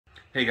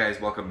Hey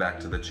guys, welcome back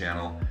to the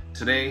channel.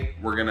 Today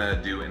we're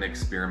gonna do an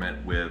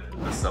experiment with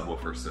the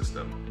subwoofer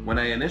system. When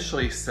I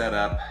initially set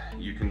up,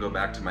 you can go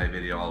back to my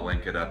video, I'll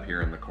link it up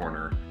here in the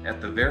corner.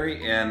 At the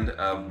very end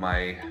of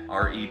my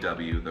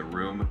REW, the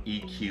Room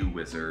EQ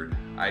Wizard,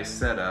 I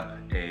set up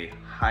a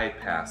high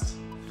pass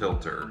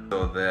filter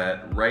so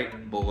that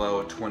right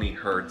below 20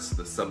 Hertz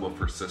the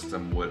subwoofer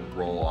system would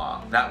roll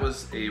off. That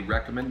was a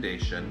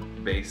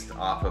recommendation based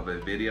off of a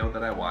video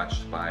that I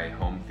watched by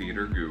home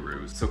theater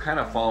gurus. So kind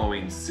of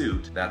following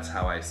suit, that's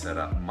how I set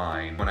up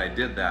mine. When I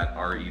did that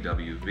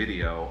REW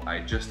video, I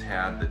just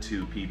had the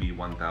two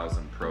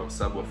PB1000 Pro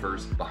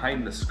subwoofers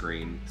behind the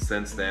screen.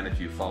 Since then,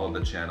 if you follow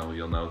the channel,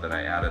 you'll know that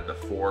I added the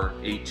four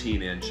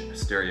 18-inch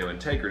stereo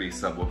integrity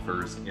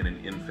subwoofers in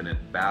an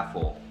infinite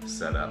baffle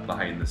setup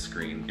behind the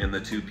screen. And the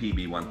two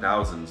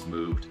PB1000s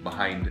moved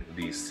behind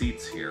these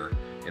seats here,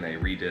 and I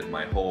redid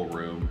my whole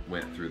room,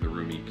 went through the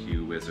Room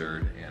EQ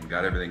Wizard and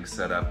got everything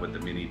set up with the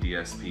mini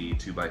DSP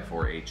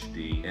 2x4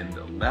 HD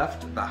and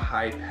left the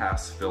high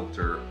pass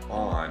filter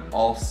on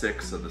all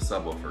 6 of the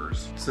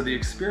subwoofers. So the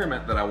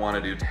experiment that I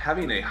want to do,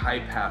 having a high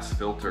pass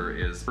filter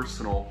is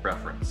personal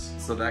preference.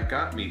 So that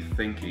got me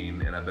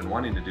thinking, and I've been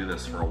wanting to do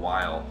this for a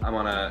while. I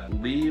want to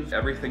leave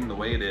everything the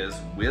way it is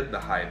with the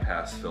high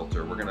pass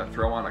filter. We're going to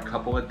throw on a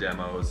couple of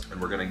demos and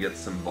we're going to get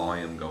some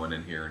volume going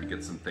in here and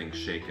get some things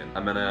shaken.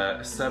 I'm going to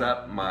set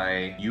up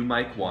my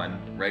UMic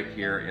 1 right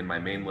here in my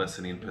main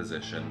listening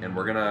position, and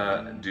we're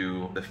gonna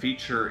do the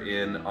feature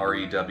in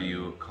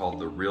REW called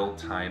the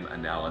real-time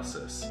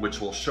analysis, which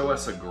will show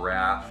us a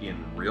graph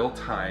in real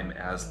time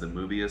as the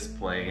movie is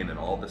playing and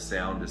all the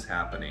sound is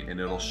happening, and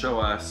it'll show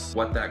us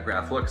what that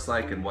graph looks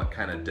like and what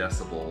kind of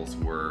decibels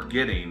we're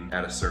getting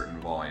at a certain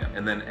volume.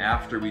 And then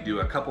after we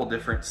do a couple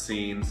different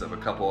scenes of a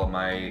couple of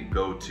my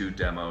go-to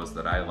demos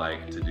that I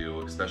like to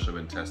do, especially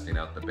when testing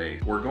out the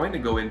bass, we're going to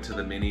go into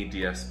the mini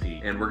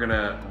DSP and we're going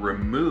to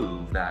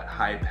remove that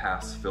high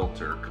pass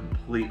filter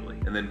completely,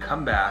 and then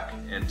come back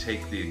and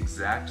take the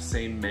exact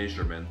same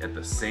measurement at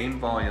the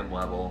same volume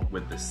level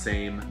with the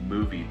same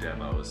movie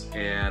demos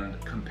and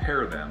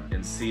compare them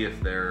and see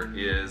if there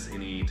is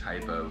any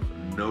type of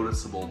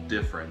noticeable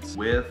difference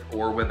with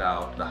or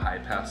without the high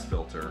pass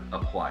filter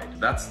applied.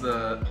 That's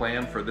the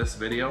plan for this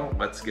video.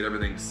 Let's get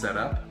everything set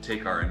up,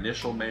 take our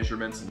initial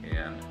measurements,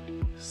 and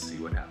see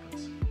what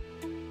happens.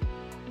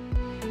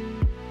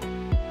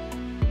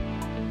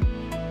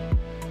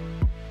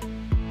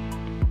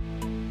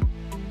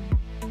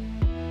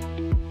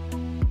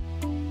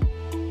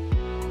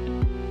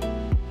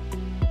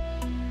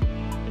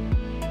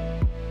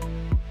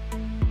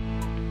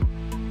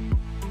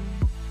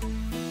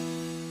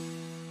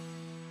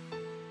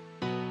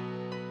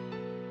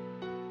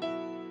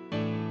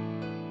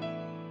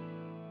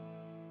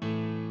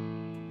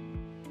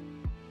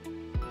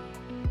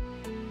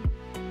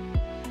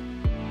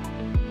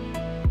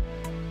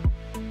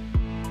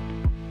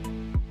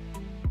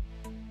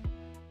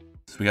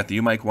 We got the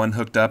UMic 1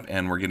 hooked up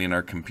and we're getting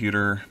our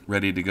computer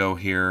ready to go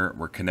here.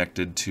 We're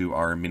connected to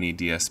our mini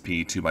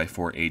DSP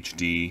 2x4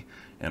 HD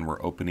and we're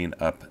opening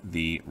up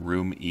the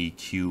Room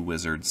EQ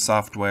Wizard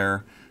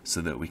software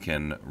so that we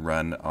can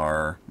run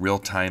our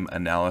real-time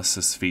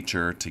analysis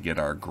feature to get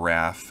our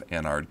graph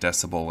and our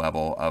decibel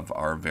level of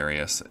our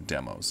various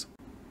demos.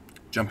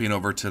 Jumping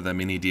over to the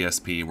mini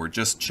DSP, we're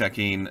just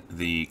checking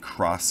the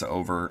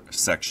crossover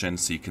section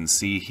so you can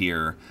see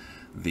here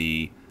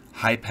the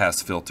high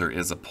pass filter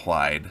is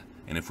applied.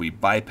 And if we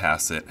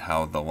bypass it,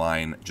 how the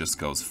line just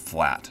goes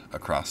flat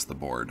across the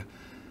board.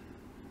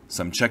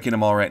 So I'm checking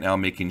them all right now,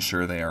 making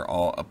sure they are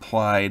all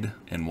applied,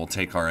 and we'll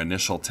take our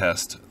initial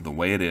test the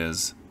way it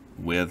is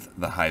with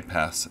the high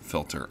pass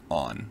filter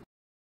on.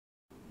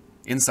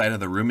 Inside of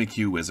the Room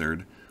EQ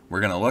Wizard, we're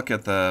going to look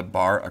at the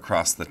bar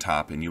across the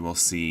top and you will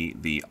see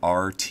the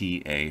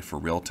RTA for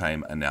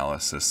real-time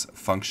analysis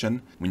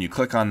function. When you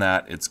click on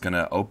that, it's going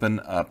to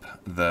open up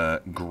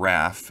the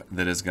graph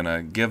that is going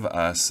to give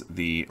us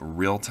the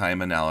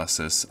real-time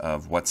analysis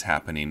of what's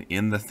happening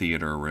in the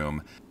theater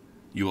room.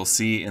 You will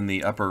see in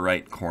the upper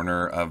right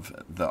corner of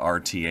the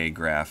RTA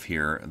graph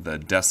here, the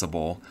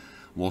decibel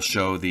will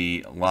show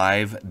the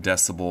live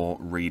decibel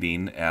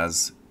reading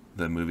as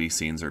the movie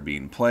scenes are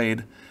being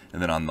played.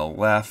 And then on the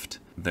left,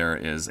 there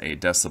is a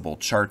decibel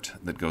chart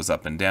that goes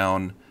up and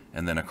down,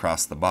 and then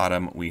across the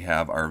bottom we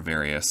have our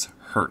various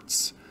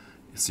hertz,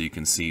 so you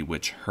can see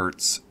which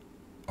hertz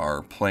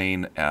are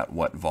playing at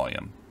what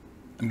volume.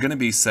 I'm going to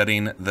be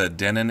setting the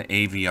Denon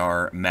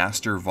AVR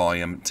master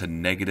volume to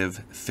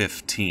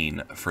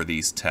 -15 for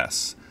these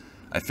tests.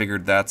 I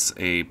figured that's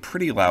a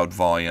pretty loud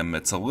volume.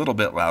 It's a little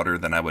bit louder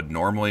than I would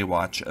normally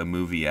watch a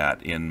movie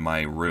at in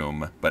my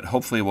room, but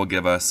hopefully will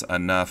give us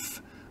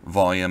enough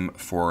volume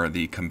for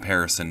the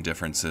comparison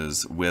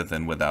differences with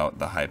and without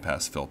the high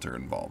pass filter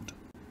involved.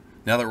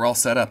 Now that we're all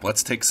set up,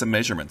 let's take some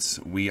measurements.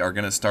 We are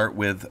going to start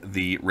with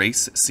the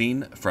race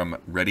scene from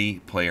Ready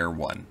Player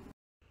One.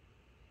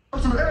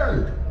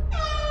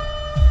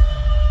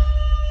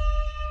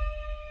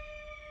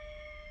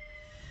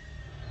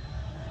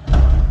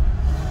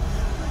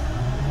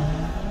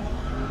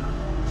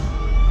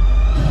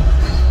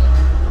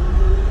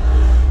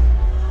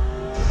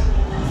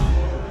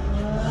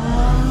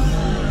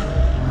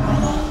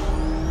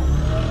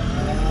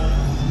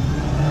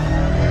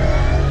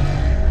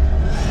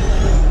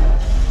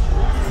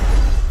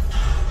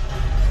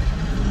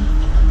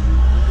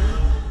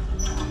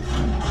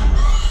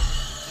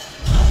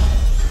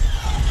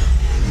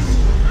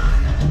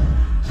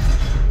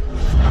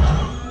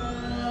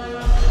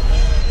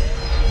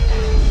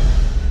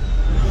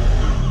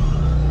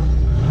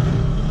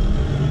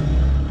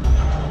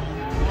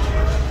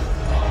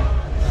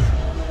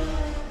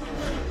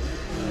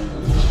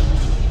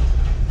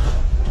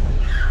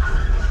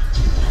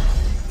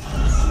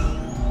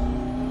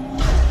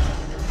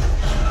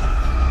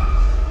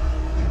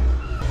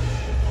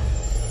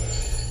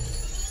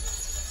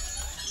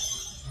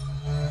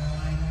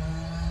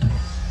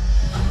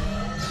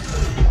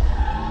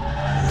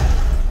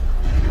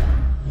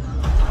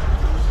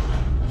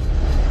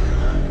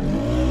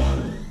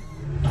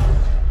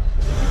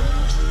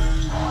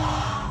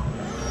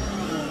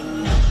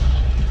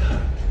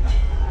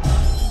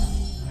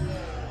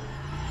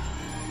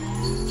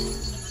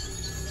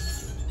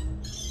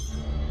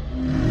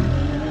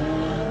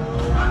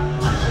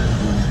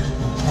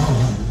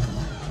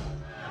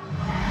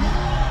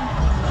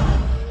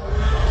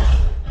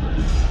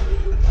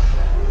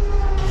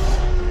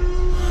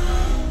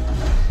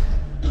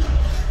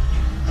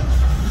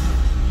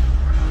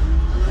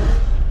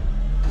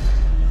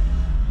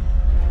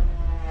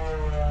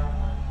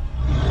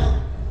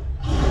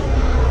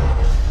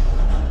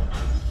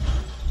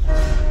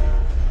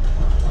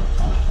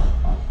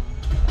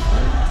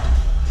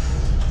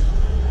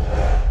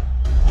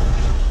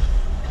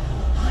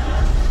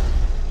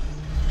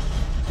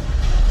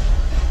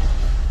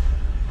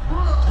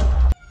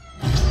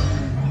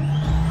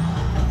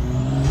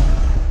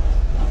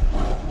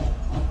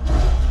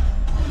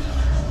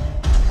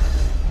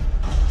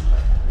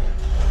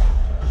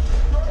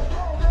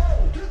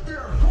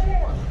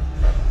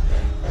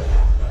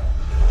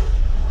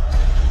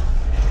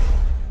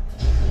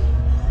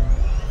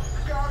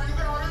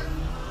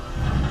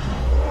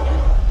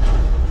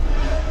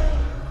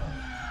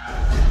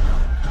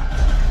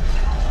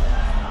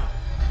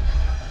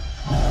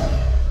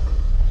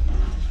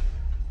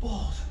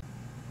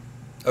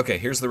 Okay,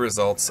 here's the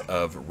results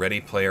of Ready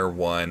Player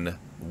One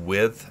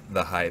with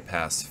the high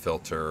pass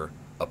filter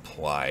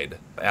applied.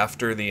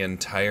 After the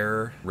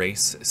entire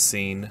race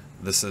scene,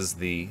 this is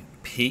the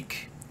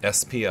peak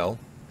SPL.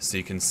 So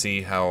you can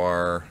see how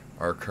our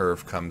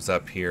curve comes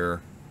up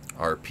here.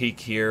 Our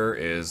peak here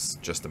is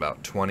just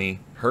about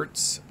 20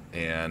 hertz,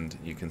 and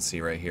you can see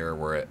right here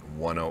we're at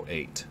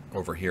 108.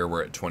 Over here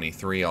we're at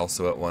 23,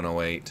 also at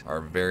 108.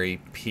 Our very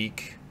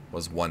peak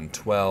was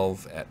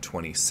 112 at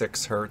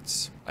 26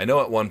 hertz. I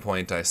know at one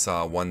point I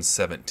saw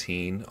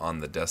 117 on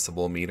the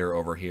decibel meter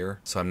over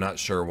here, so I'm not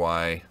sure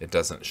why it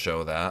doesn't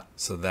show that.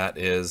 So that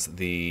is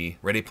the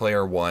Ready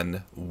Player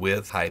One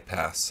with high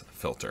pass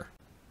filter.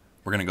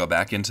 We're going to go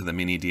back into the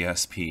mini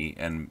DSP,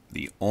 and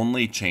the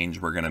only change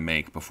we're going to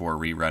make before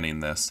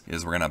rerunning this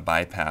is we're going to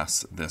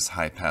bypass this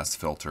high pass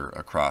filter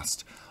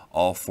across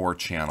all 4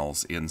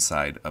 channels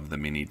inside of the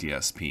mini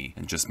DSP,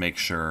 and just make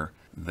sure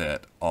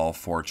that all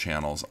 4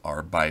 channels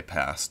are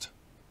bypassed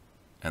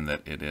and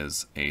that it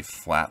is a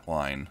flat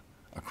line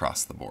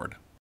across the board.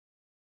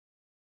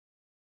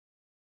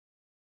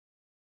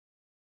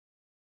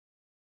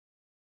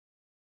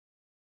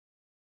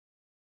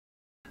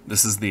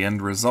 This is the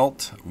end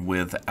result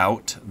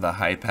without the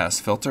high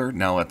pass filter.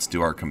 Now let's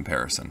do our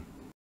comparison.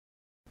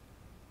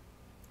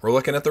 We're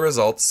looking at the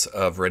results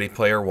of Ready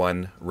Player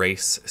One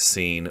race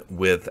scene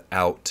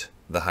without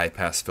the high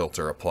pass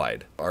filter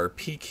applied. Our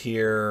peak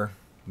here,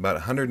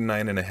 about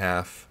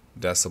 109.5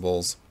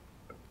 decibels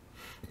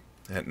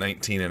at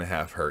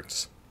 19.5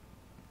 hertz.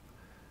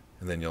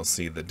 And then you'll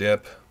see the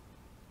dip.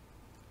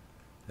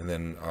 And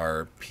then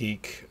our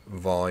peak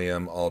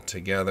volume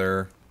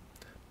altogether,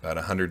 about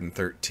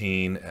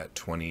 113 at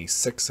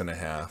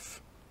 26.5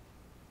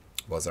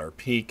 was our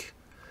peak.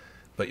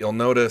 But you'll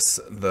notice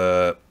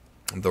the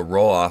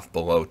roll off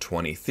below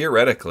 20.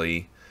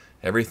 Theoretically,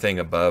 everything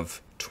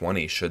above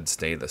 20 should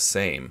stay the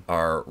same.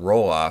 Our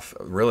roll off,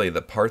 really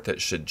the part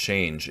that should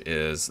change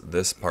is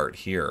this part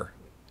here,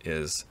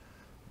 is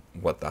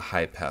what the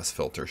high pass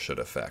filter should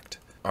affect.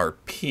 Our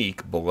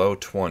peak below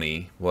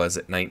 20 was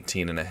at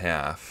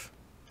 19.5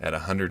 at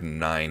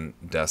 109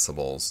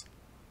 decibels.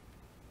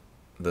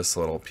 This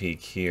little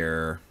peak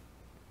here,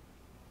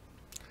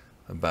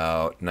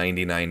 about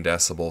 99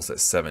 decibels at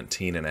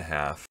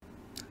 17.5.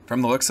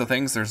 From the looks of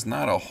things, there's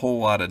not a whole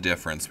lot of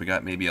difference. We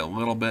got maybe a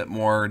little bit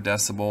more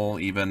decibel,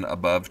 even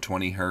above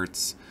 20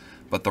 hertz,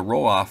 but the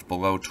roll-off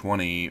below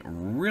 20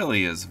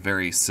 really is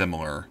very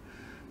similar.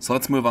 So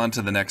let's move on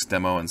to the next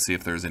demo and see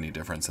if there's any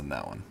difference in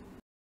that one.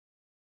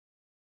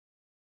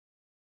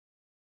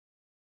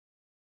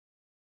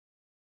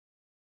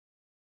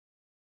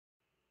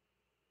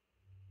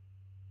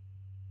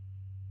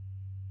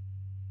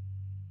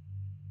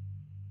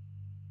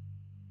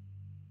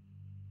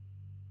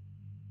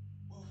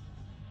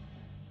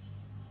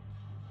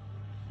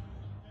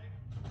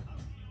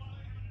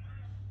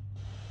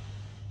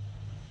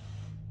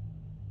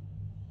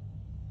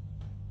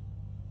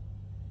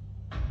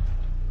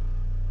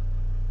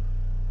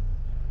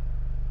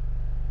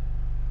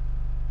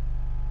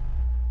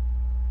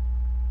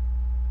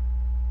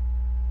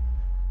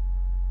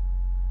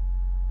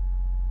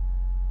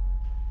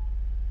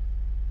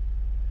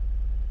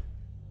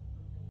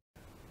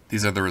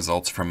 These are the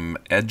results from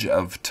Edge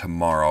of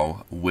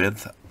Tomorrow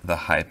with the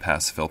high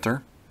pass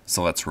filter.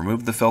 So let's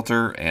remove the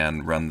filter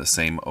and run the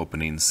same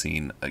opening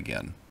scene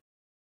again.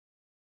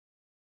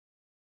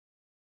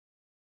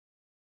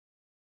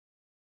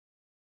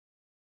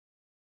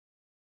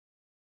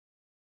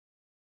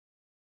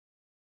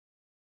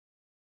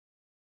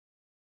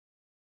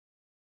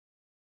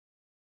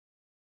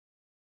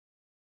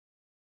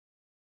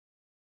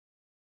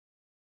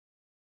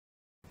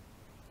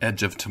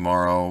 Edge of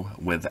Tomorrow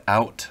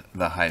without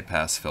the high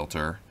pass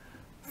filter.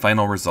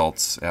 Final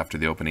results after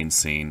the opening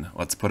scene.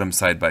 Let's put them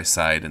side by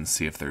side and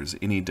see if there's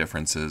any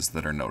differences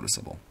that are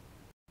noticeable.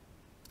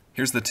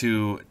 Here's the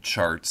 2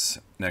 charts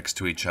next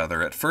to each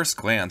other. At first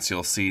glance,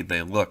 you'll see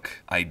they look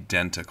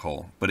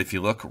identical, but if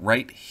you look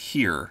right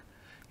here,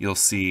 you'll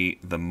see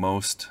the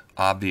most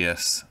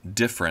obvious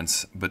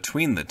difference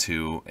between the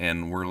two,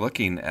 and we're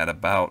looking at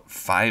about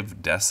 5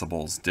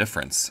 decibels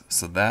difference.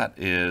 So that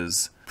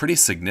is pretty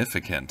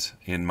significant,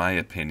 in my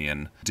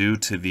opinion, due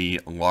to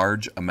the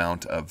large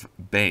amount of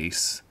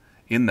bass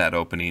in that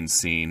opening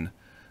scene.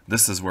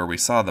 This is where we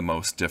saw the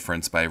most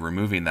difference by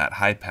removing that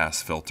high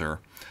pass filter.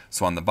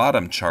 So on the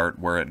bottom chart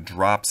where it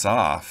drops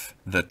off,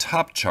 the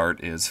top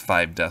chart is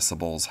 5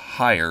 decibels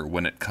higher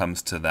when it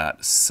comes to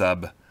that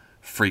sub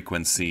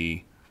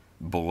frequency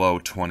below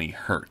 20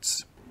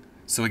 hertz.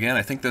 So again,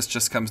 I think this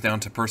just comes down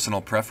to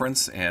personal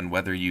preference and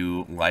whether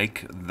you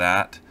like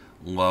that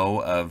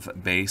low of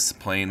bass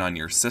playing on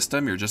your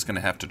system. You're just going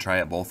to have to try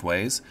it both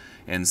ways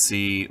and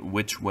see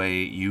which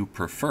way you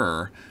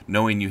prefer,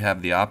 knowing you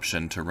have the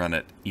option to run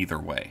it either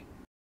way.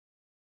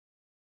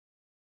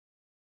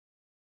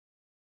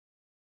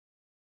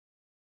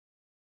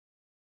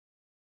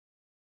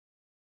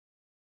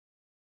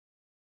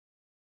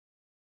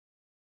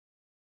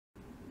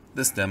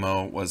 This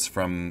demo was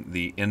from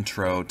the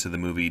intro to the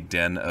movie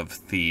Den of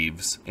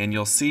Thieves, and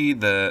you'll see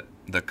the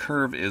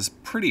curve is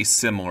pretty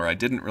similar. I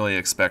didn't really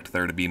expect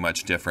there to be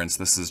much difference.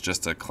 This is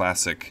just a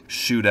classic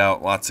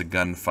shootout, lots of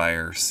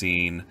gunfire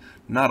scene.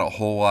 Not a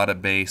whole lot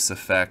of bass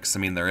effects. I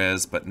mean, there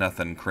is, but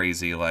nothing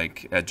crazy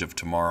like Edge of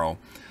Tomorrow.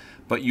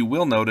 But you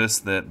will notice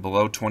that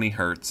below 20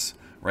 hertz,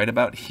 right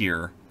about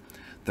here,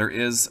 there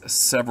is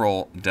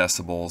several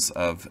decibels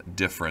of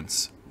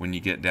difference. When you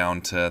get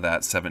down to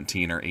that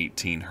 17 or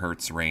 18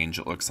 hertz range,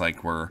 it looks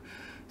like we're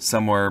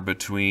somewhere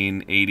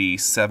between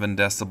 87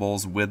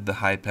 decibels with the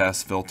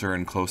high-pass filter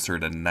and closer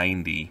to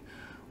 90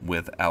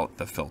 without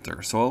the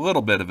filter. So a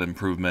little bit of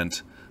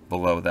improvement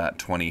below that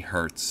 20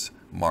 hertz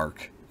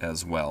mark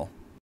as well.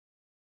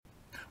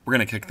 We're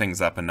going to kick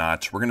things up a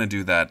notch. We're going to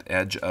do that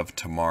Edge of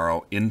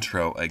Tomorrow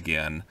intro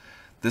again.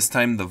 This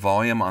time the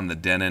volume on the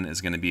Denon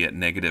is going to be at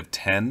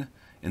 -10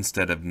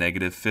 instead of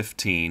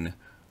 -15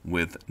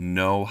 with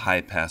no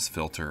high-pass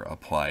filter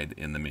applied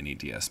in the mini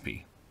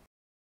DSP.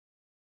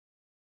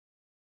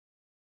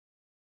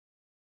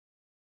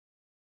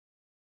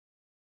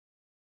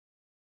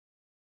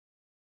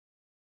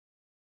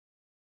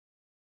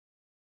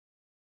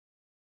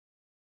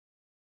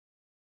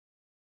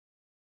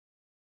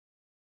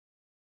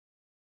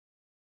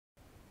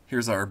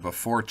 Here's our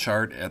before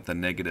chart at the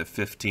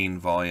 -15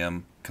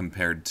 volume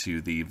compared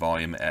to the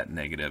volume at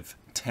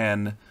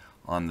 -10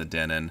 on the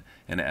Denon,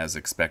 and as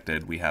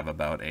expected we have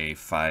about a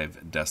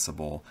 5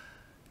 decibel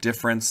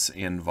difference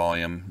in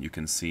volume. You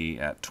can see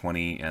at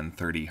 20 and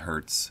 30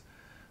 hertz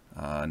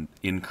an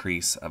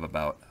increase of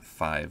about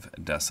 5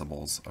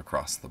 decibels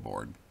across the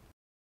board.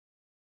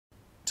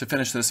 To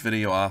finish this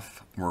video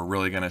off, we're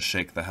really going to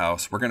shake the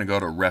house. We're going to go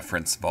to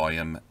reference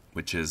volume,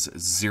 which is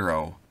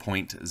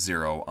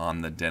 0.0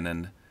 on the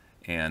Denon,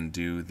 and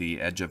do the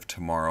Edge of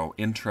Tomorrow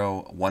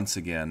intro once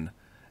again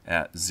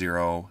at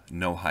 0,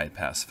 no high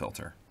pass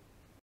filter.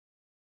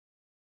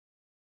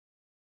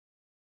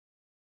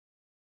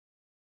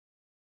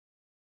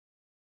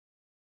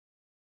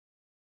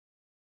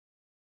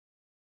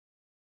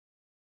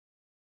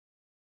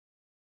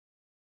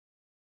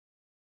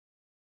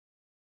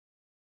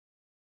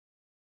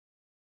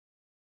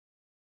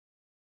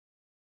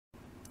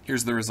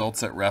 Here's the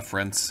results at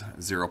reference,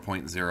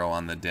 0.0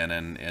 on the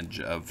Denon, Edge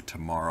of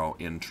Tomorrow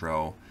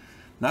intro.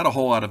 Not a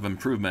whole lot of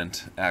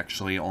improvement,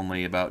 actually,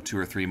 only about 2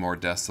 or 3 more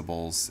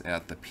decibels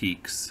at the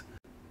peaks.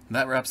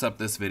 That wraps up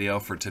this video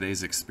for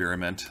today's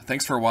experiment.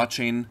 Thanks for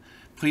watching.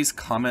 Please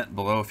comment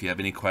below if you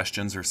have any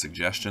questions or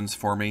suggestions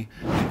for me.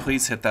 And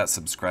please hit that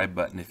subscribe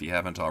button if you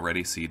haven't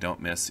already so you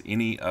don't miss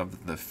any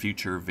of the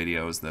future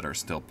videos that are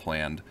still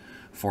planned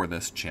for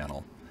this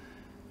channel.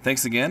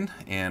 Thanks again,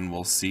 and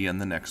we'll see you in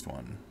the next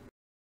one.